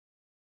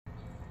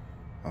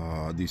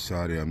I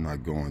decided I'm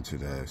not going to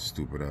that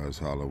stupid ass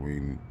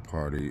Halloween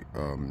party,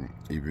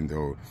 even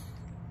though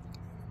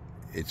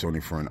it's only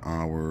for an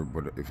hour.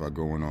 But if I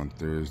go in on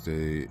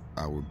Thursday,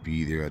 I would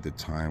be there at the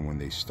time when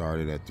they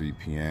started at 3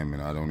 p.m.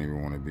 and I don't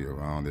even want to be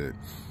around it.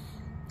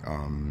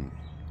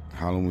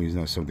 Halloween is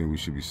not something we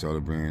should be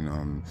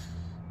celebrating.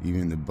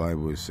 Even in the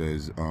Bible it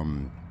says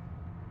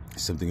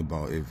something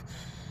about if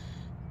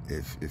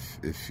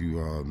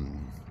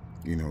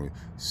you know,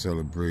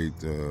 celebrate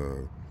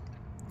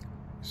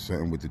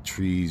something with the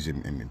trees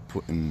and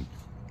putting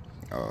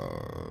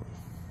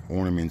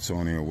ornaments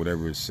on it or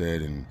whatever it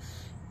said, and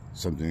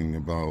something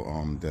about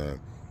that,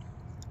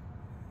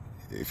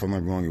 if I'm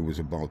not wrong, it was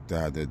about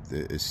that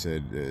it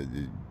said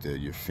that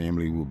your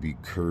family will be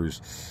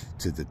cursed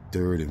to the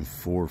third and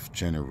fourth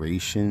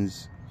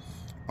generations.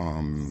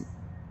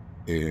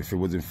 If it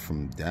wasn't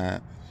from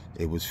that,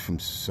 it was from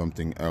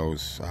something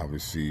else.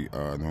 Obviously,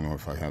 I don't know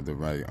if I have the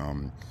right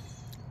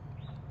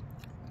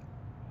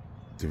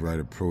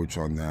approach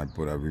on that,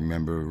 but I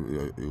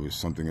remember it was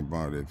something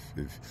about if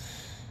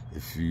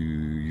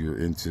you're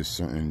into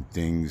certain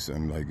things,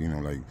 like, you know,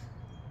 like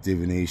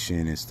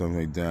divination and stuff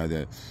like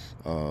that,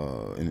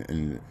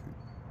 and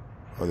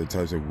other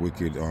types of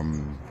wicked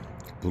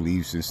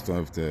beliefs and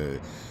stuff, that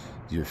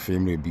your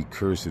family would be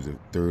cursed to the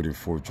third and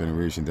fourth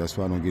generation. That's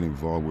why I don't get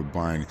involved with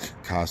buying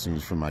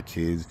costumes for my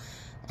kids.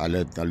 I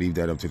leave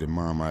that up to the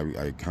mom.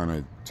 I kind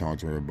of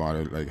talked to her about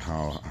it, like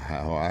how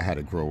I had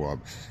to grow up.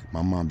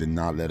 My mom did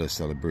not let us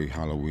celebrate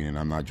Halloween, and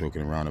I'm not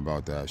joking around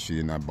about that. She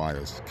did not buy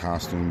us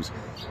costumes.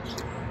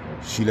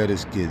 She let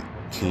us get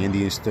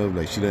candy and stuff.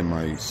 Like, she let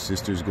my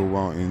sisters go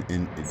out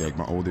and like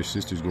my older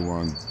sisters go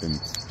out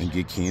and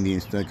get candy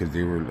and stuff, because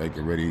they were like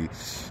already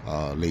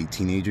late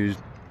teenagers.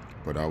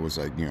 But I was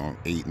like, you know,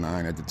 8,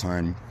 9 at the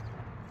time.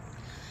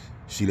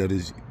 She let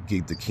us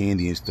get the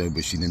candy and stuff,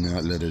 but she did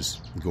not let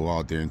us go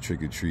out there and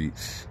trick or treat.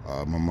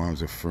 My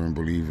mom's a firm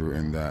believer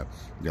in that.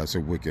 That's a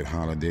wicked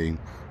holiday,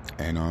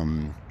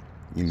 and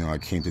you know, I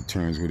came to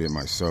terms with it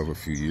myself a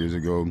few years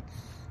ago,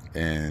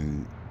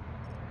 and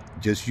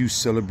just you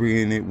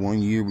celebrating it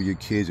 1 year with your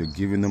kids or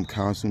giving them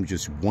costumes,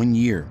 just 1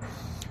 year,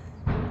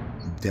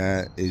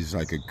 that is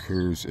like a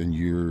curse, and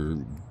you're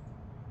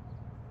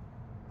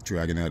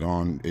dragging that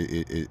on.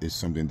 It's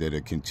something that'll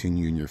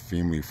continue in your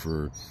family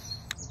for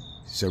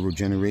several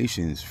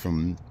generations,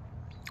 from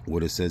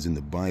what it says in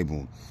the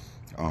Bible.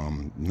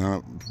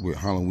 Not with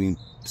Halloween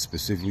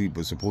specifically,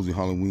 but supposedly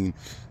Halloween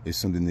is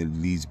something that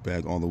leads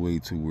back all the way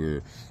to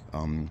where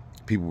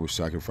people were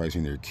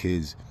sacrificing their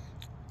kids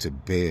to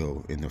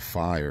Baal in the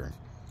fire.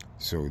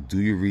 So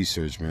do your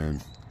research, man.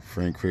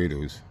 Frank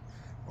Kratos,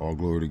 all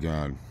glory to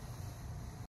God.